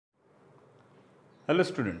Hello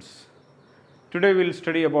students, today we will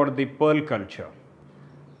study about the pearl culture.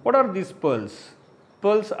 What are these pearls?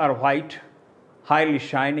 Pearls are white, highly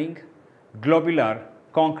shining, globular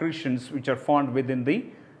concretions which are found within the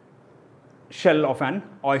shell of an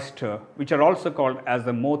oyster, which are also called as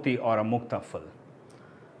the moti or a muktafal.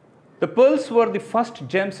 The pearls were the first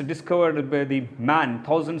gems discovered by the man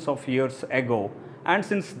thousands of years ago, and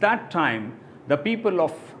since that time the people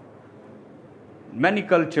of many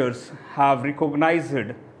cultures have recognized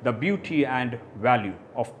the beauty and value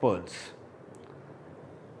of pearls.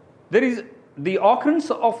 The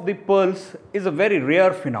occurrence of the pearls is a very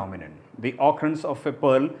rare phenomenon. The occurrence of a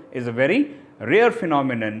pearl is a very rare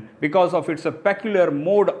phenomenon because of its peculiar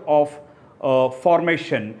mode of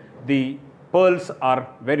formation. The pearls are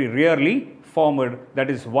very rarely formed, that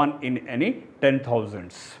is one in any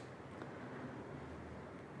 10,000s.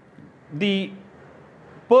 The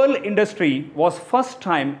pearl industry was first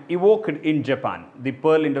time evoked in Japan. The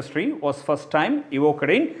pearl industry was first time evoked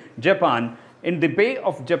in Japan, in the Bay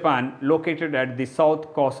of Japan, located at the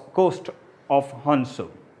south coast of Honshu.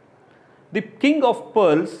 The king of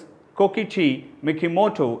pearls, Kokichi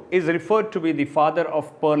Mikimoto, is referred to be the father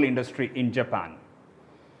of pearl industry in Japan.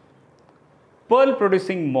 Pearl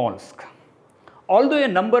producing mollusk. Although a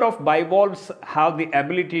number of bivalves have the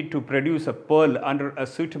ability to produce a pearl under a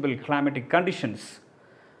suitable climatic conditions,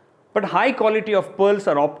 but high quality of pearls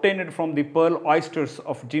are obtained from the pearl oysters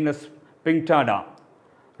of genus Pinctada,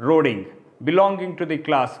 Roding, belonging to the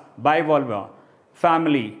class Bivalva,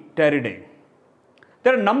 family Pteridae.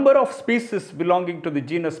 There are a number of species belonging to the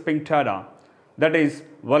genus Pinctada, that is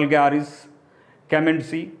vulgaris,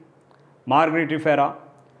 Kamenzi, Margaritifera,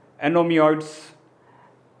 Anomioids,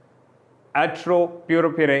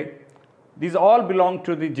 Atropuriperae. These all belong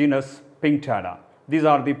to the genus Pinctada. These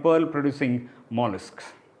are the pearl producing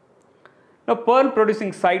molluscs. Now, pearl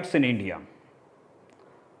producing sites in India.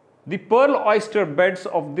 The pearl oyster beds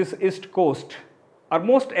of this east coast are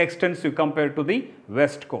most extensive compared to the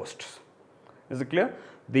west coasts. Is it clear?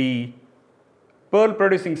 The pearl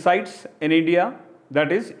producing sites in India,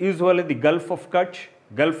 that is usually the Gulf of Kutch,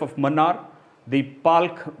 Gulf of Mannar, the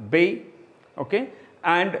Palk Bay, okay,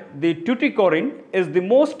 and the Tuticorin is the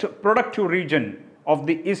most productive region of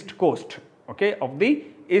the east coast, okay, of the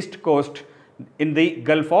east coast in the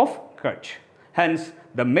Gulf of Kutch. Hence,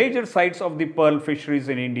 the major sites of the pearl fisheries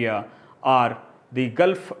in India are the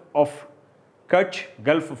Gulf of Kutch,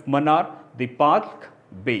 Gulf of Mannar, the Palk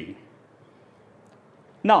Bay.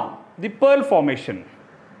 Now, the pearl formation.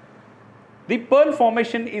 The pearl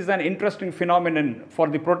formation is an interesting phenomenon for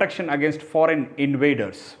the protection against foreign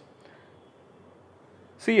invaders.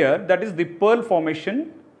 See here, that is the pearl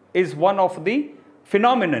formation is one of the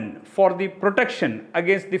phenomenon for the protection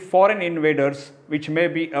against the foreign invaders, which may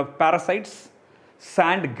be of parasites,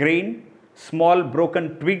 sand grain, small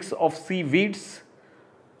broken twigs of seaweeds,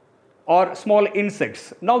 or small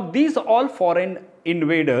insects. Now, these all foreign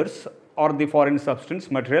invaders or the foreign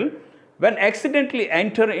substance material, when accidentally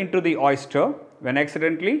enter into the oyster, and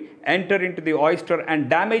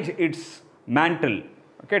damage its mantle,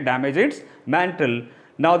 okay,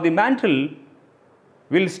 now the mantle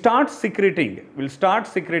will start secreting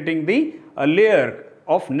the layer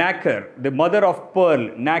of nacre, the mother of pearl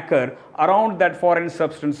nacre, around that foreign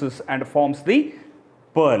substances and forms the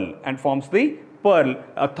pearl.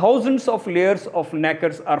 Thousands of layers of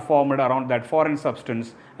nacres are formed around that foreign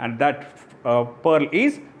substance, and that pearl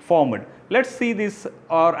is formed. Let's see this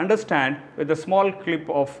or understand with a small clip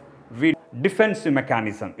of video. Defensive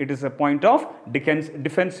mechanism. It is a point of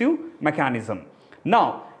defensive mechanism.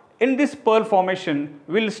 Now, in this pearl formation,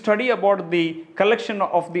 we will study about the collection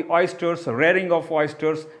of the oysters, rearing of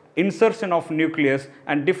oysters, insertion of nucleus,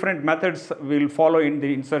 and different methods will follow in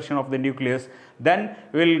the insertion of the nucleus. Then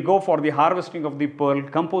we will go for the harvesting of the pearl,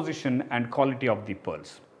 composition and quality of the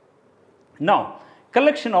pearls. Now,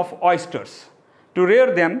 collection of oysters. To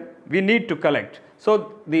rear them, we need to collect.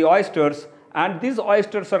 So, the oysters, and these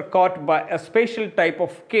oysters are caught by a special type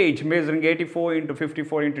of cage measuring 84 into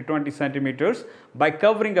 54 into 20 centimeters by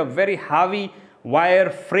covering a very heavy wire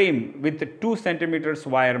frame with 2 centimeters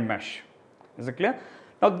wire mesh. Is it clear?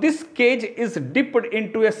 Now, this cage is dipped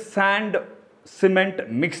into a sand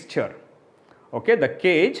cement mixture. Okay, the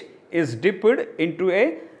cage is dipped into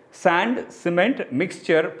a sand cement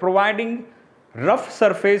mixture, providing rough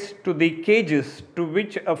surface to the cages to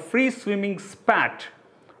which a free swimming spat.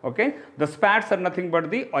 Okay, the spats are nothing but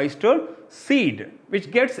the oyster seed, which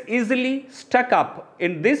gets easily stuck up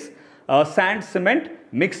in this sand cement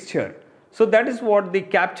mixture. So, that is what the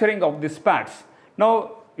capturing of the spats.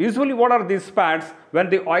 Now, usually what are these spats? When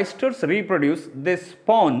the oysters reproduce, they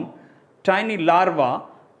spawn tiny larvae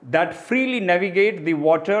that freely navigate the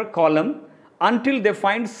water column until they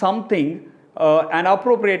find something, an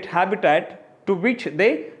appropriate habitat to which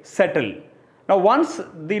they settle. Now, once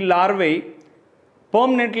the larvae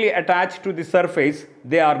permanently attached to the surface,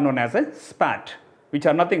 they are known as a spat, which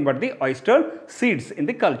are nothing but the oyster seeds in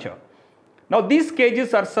the culture. Now, these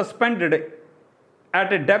cages are suspended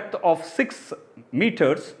at a depth of 6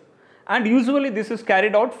 meters, and usually this is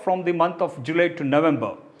carried out from the month of July to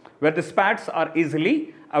November, where the spats are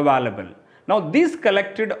easily available. Now, these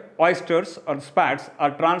collected oysters or spats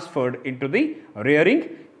are transferred into the rearing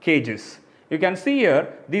cages. You can see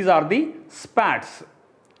here, these are the spats,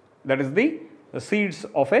 that is the seeds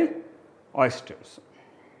of a oysters.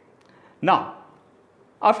 Now,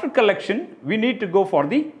 after collection, we need to go for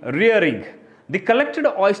the rearing. The collected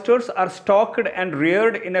oysters are stocked and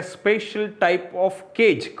reared in a special type of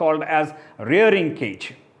cage called as rearing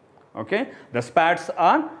cage. Okay, the spats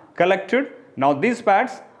are collected. Now, these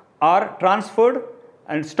spats are transferred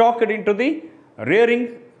and stocked into the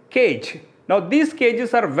rearing cage. Now, these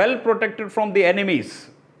cages are well protected from the enemies,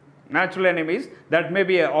 natural enemies, that may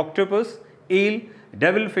be an octopus, eel,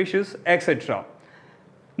 devilfishes, etc.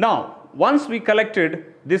 Now, once we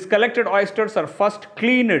collected, these collected oysters are first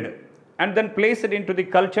cleaned and then placed into the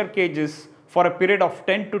culture cages for a period of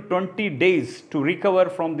 10 to 20 days to recover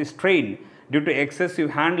from the strain due to excessive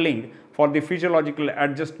handling for the physiological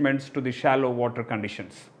adjustments to the shallow water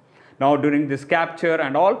conditions. Now, during this capture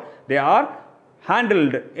and all, they are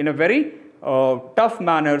handled in a very tough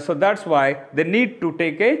manner, so that's why they need to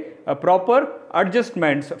take a proper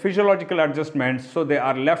adjustments, physiological adjustments, so they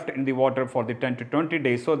are left in the water for the 10 to 20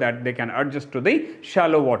 days so that they can adjust to the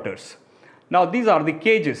shallow waters. Now, these are the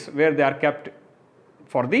cages where they are kept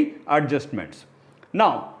for the adjustments.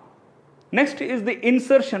 Now, next is the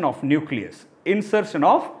insertion of nucleus. Insertion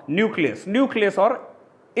of nucleus. Nucleus or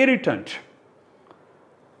irritant.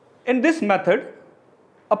 In this method,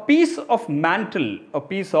 a piece of mantle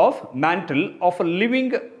of a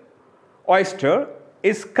living oyster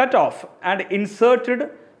is cut off and inserted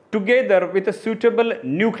together with a suitable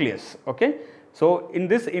nucleus. Okay. So, in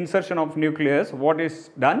this insertion of nucleus, what is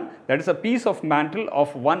done? That is, a piece of mantle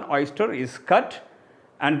of one oyster is cut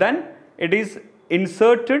and then it is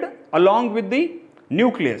inserted along with the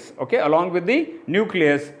nucleus. Okay, along with the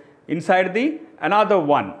nucleus inside the another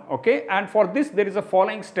one. Okay, and for this there is a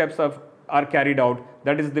following steps are carried out.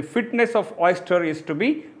 That is, the fitness of oyster is to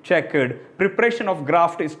be checked, preparation of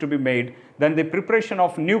graft is to be made, then the preparation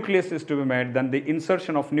of nucleus is to be made, then the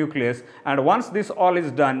insertion of nucleus, and once this all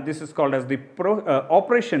is done, this is called as the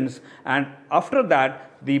operations, and after that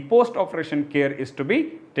the post-operation care is to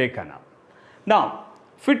be taken up. Now,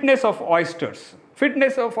 fitness of oysters.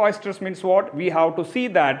 Fitness of oysters means what? We have to see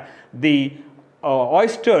that the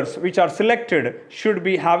oysters which are selected should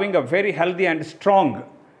be having a very healthy and strong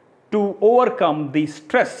to overcome the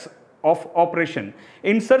stress of operation.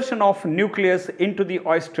 Insertion of nucleus into the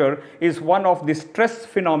oyster is one of the stress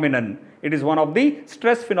phenomenon. It is one of the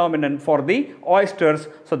stress phenomenon for the oysters.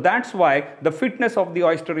 So, that's why the fitness of the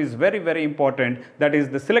oyster is very, very important. That is,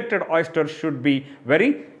 the selected oyster should be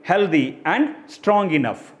very healthy and strong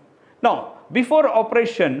enough. Now, before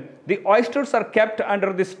operation, the oysters are kept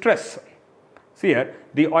under the stress. See here,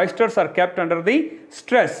 the oysters are kept under the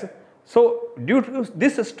stress. So, due to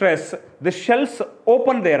this stress, the shells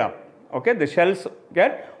open thereof. Okay, the shells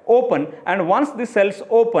get open, and once the cells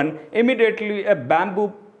open, immediately a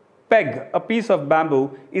bamboo peg, a piece of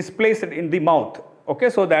bamboo is placed in the mouth. Okay,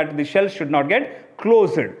 so that the shells should not get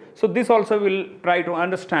closed. So, this also will try to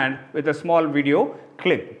understand with a small video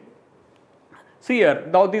clip. See here,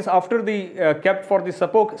 now this after the kept for the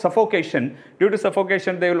suffocation, due to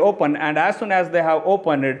suffocation they will open, and as soon as they have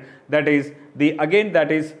opened it, that is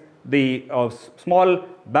the small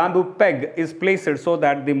bamboo peg is placed so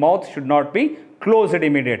that the mouth should not be closed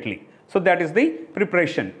immediately. So, that is the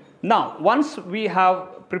preparation. Now, once we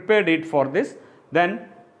have prepared it for this, then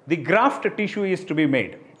the graft tissue is to be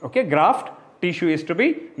made. Okay, graft tissue is to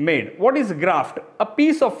be made. What is graft? A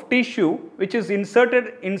piece of tissue which is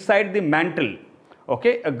inserted inside the mantle.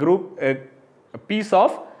 Okay, a piece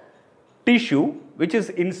of tissue which is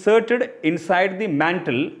inserted inside the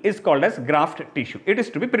mantle is called as graft tissue. It is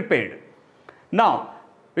to be prepared. Now,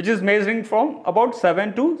 which is measuring from about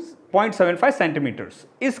 7 to 0.75 centimeters,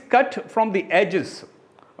 is cut from the edges.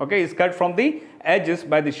 Okay, is cut from the edges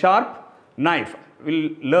by the sharp knife. We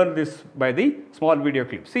will learn this by the small video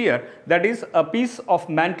clip. See here, that is, a piece of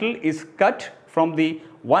mantle is cut from the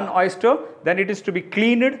one oyster, then it is to be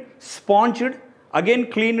cleaned, sponged,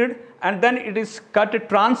 again cleaned, and then it is cut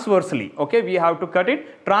transversely. Okay, we have to cut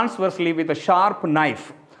it transversely with a sharp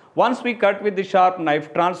knife. Once we cut with the sharp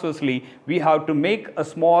knife transversely, we have to make a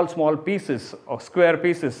small pieces or square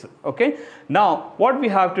pieces. Okay. Now what we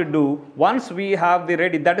have to do, once we have the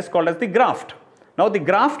ready, that is called as the graft. Now the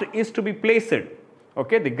graft is to be placed.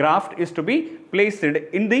 Okay, the graft is to be placed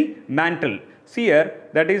in the mantle. See here,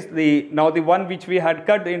 that is the now the one which we had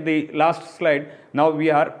cut in the last slide. Now we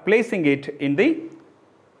are placing it in the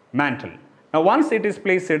mantle. Now once it is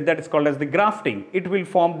placed, that is called as the grafting. It will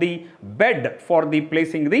form the bed for the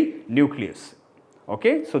placing the nucleus.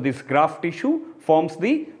 Okay, so this graft tissue forms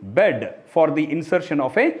the bed for the insertion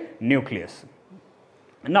of a nucleus.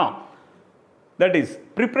 Now that is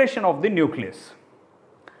preparation of the nucleus.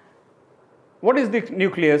 What is the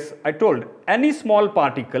nucleus? I told any small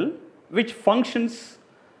particle which functions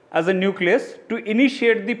as a nucleus to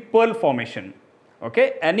initiate the pearl formation.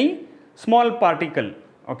 Okay, any small particle,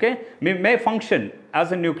 okay, may function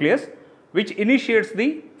as a nucleus which initiates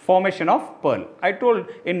the formation of pearl. I told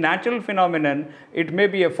in natural phenomenon, it may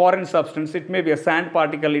be a foreign substance, it may be a sand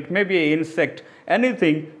particle, it may be an insect,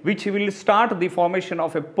 anything which will start the formation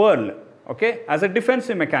of a pearl. Okay, as a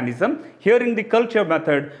defensive mechanism. Here in the culture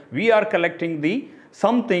method, we are collecting the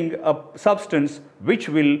something, a substance which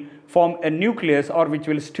will form a nucleus or which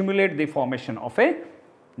will stimulate the formation of a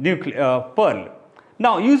pearl.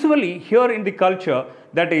 Now usually here in the culture,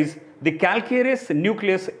 that is the calcareous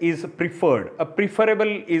nucleus is preferred. A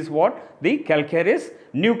preferable is what? The calcareous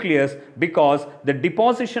nucleus, because the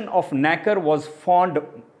deposition of nacre was found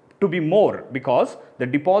to be more, because the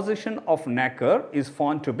deposition of nacre is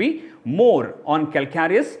found to be more on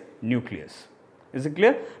calcareous nucleus. Is it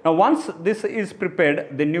clear? Now once this is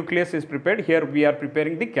prepared, the nucleus is prepared, here we are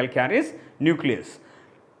preparing the calcareous nucleus.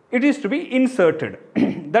 It is to be inserted.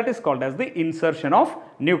 That is called as the insertion of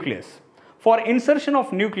nucleus. For insertion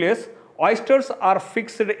of nucleus, oysters are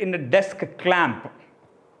fixed in a desk clamp.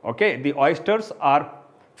 Okay, the oysters are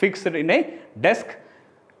fixed in a desk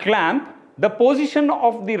clamp. The position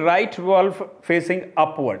of the right valve facing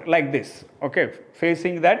upward like this, okay,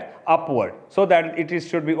 facing that upward, so that it is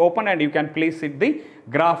should be open and you can place it the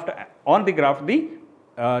graft on the graft the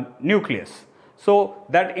nucleus. So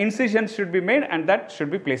that incision should be made and that should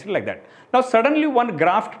be placed like that. Now suddenly one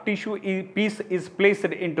graft tissue piece is placed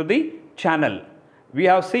into the channel. We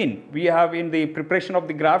have seen, we have in the preparation of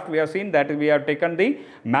the graft, we have seen that we have taken the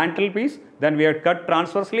mantle piece, then we have cut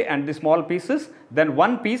transversely and the small pieces, then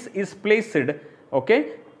one piece is placed,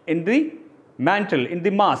 okay, in the mantle, in the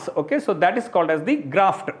mass, okay, so that is called as the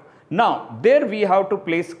graft. Now there we have to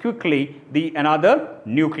place quickly the another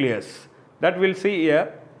nucleus, that we'll see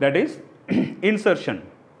here, that is insertion.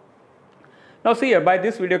 Now see here, by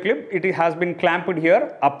this video clip, it has been clamped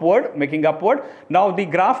here upward, making upward. Now the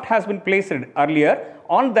graft has been placed earlier.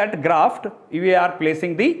 On that graft, we are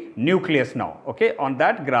placing the nucleus now. Okay, on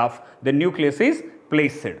that graft, the nucleus is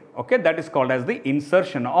placed. Okay, that is called as the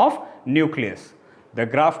insertion of nucleus. The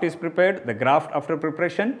graft is prepared, the graft after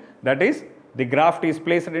preparation, that is the graft is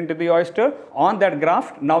placed into the oyster. On that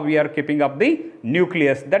graft, now we are keeping up the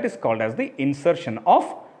nucleus, that is called as the insertion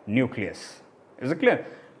of nucleus. Is it clear?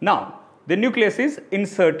 Now, the nucleus is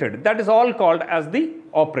inserted. That is all called as the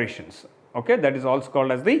operations. Okay, that is also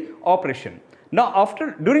called as the operation. Now,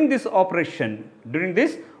 during this operation,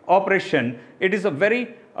 it is a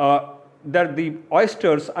very that the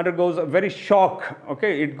oysters undergoes a very shock.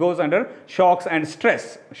 Okay, it goes under shocks and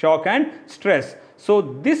stress. So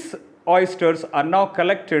these oysters are now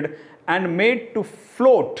collected and made to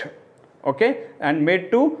float. Okay, and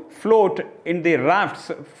made to float in the rafts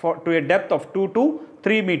to a depth of 2 to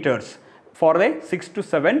 3 meters. For the 6 to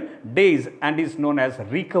 7 days and is known as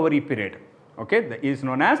recovery period. Okay, that is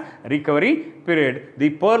known as recovery period. The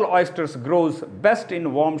pearl oysters grows best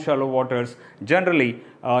in warm shallow waters, generally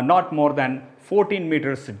not more than 14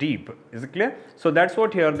 meters deep. Is it clear? So that's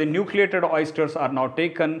what here the nucleated oysters are now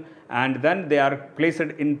taken and then they are placed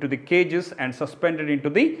into the cages and suspended into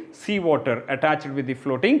the seawater attached with the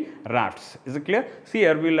floating rafts. Is it clear? See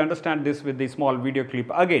here, we will understand this with the small video clip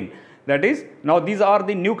again. That is, now these are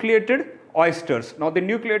the nucleated oysters. Now the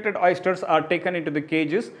nucleated oysters are taken into the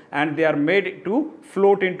cages and they are made to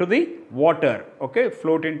float into the water. Okay,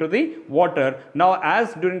 float into the water. Now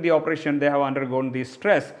as during the operation they have undergone the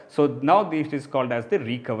stress, so now this is called as the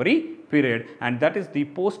recovery period and that is the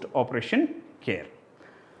post-operation care.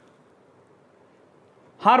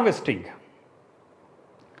 Harvesting.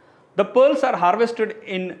 The pearls are harvested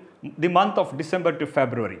in the month of December to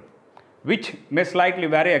February, which may slightly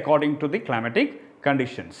vary according to the climatic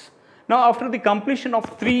conditions. Now after the completion of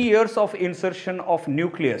 3 years of insertion of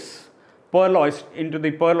nucleus into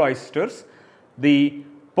the pearl oysters, the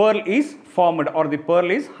pearl is formed or the pearl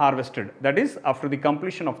is harvested. That is, after the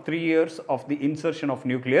completion of 3 years of the insertion of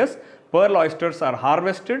nucleus, pearl oysters are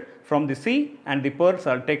harvested from the sea and the pearls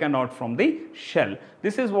are taken out from the shell.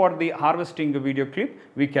 This is what the harvesting video clip,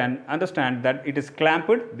 we can understand that it is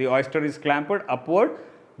clamped, the oyster is clamped upward,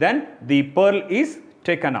 then the pearl is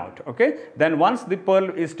taken out. Okay. Then once the pearl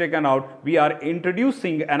is taken out, we are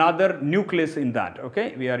introducing another nucleus in that.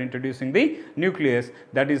 Okay. We are introducing the nucleus,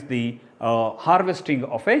 that is the harvesting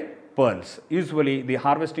of a pearls. Usually the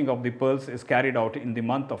harvesting of the pearls is carried out in the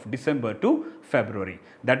month of December to February.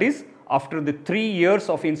 That is after the 3 years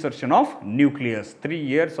of insertion of nucleus. 3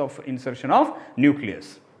 years of insertion of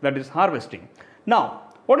nucleus, that is harvesting. Now,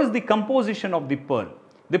 what is the composition of the pearl?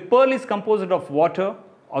 The pearl is composed of water,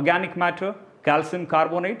 organic matter, calcium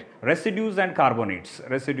carbonate, residues and carbonates,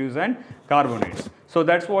 So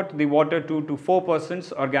that's what the water 2 to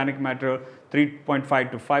 4%, organic matter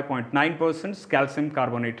 3.5 to 5.9%, calcium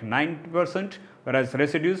carbonate 9%, whereas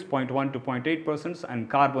residues 0.1 to 0.8% and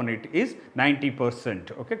carbonate is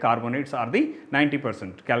 90%. Okay, carbonates are the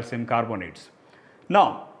 90%, calcium carbonates. Now,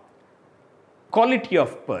 quality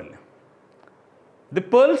of pearl. The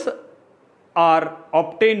pearls are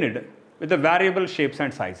obtained with the variable shapes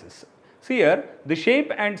and sizes. See here, the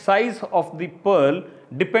shape and size of the pearl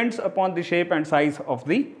depends upon the shape and size of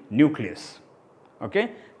the nucleus.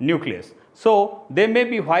 Okay, nucleus. So they may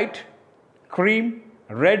be white, cream,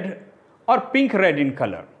 red or pink red in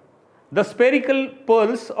color. The spherical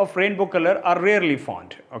pearls of rainbow color are rarely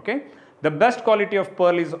found. Okay, the best quality of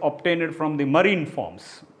pearl is obtained from the marine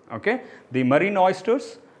forms. Okay, the marine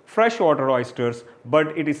oysters, freshwater oysters,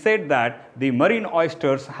 but it is said that the marine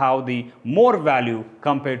oysters have the more value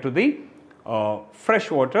compared to the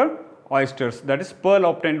freshwater oysters. That is, pearl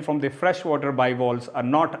obtained from the freshwater bivalves are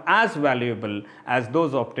not as valuable as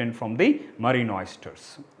those obtained from the marine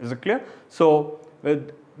oysters. Is it clear? So,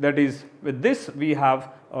 with this we have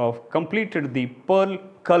completed the pearl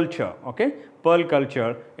culture. Okay, pearl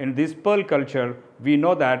culture. In this pearl culture, we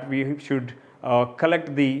know that we should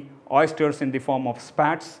collect the oysters in the form of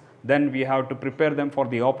spats. Then we have to prepare them for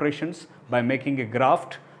the operations by making a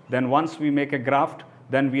graft. Then once we make a graft,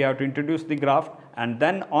 then we have to introduce the graft, and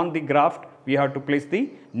then on the graft we have to place the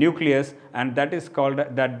nucleus, and that is called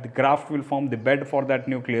that the graft will form the bed for that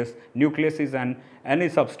nucleus. Nucleus is any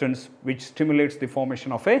substance which stimulates the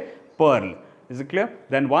formation of a pearl. Is it clear?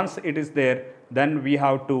 Then once it is there, then we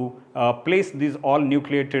have to place these all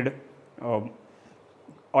nucleated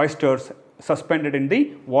oysters suspended in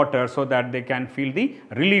the water so that they can feel the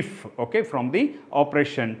relief, okay, from the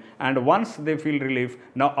operation. And once they feel relief,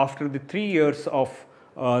 now after the 3 years of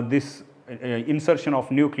this insertion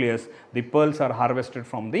of nucleus, the pearls are harvested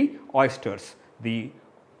from the oysters. The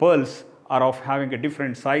pearls are of having a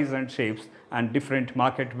different size and shapes and different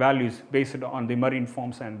market values based on the marine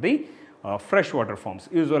forms and the freshwater forms.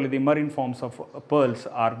 Usually the marine forms of pearls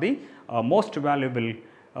are the most valuable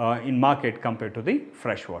in market compared to the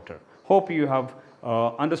freshwater. Hope you have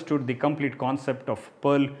understood the complete concept of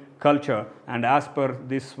pearl culture, and as per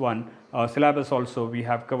this one syllabus also we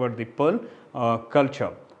have covered the pearl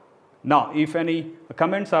culture. Now, if any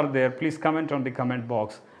comments are there, please comment on the comment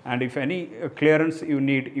box, and if any clearance you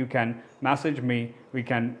need, you can message me. We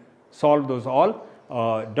can solve those all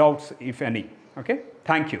doubts if any. Okay,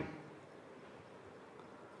 thank you.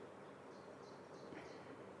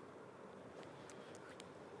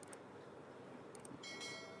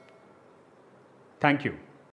 Thank you.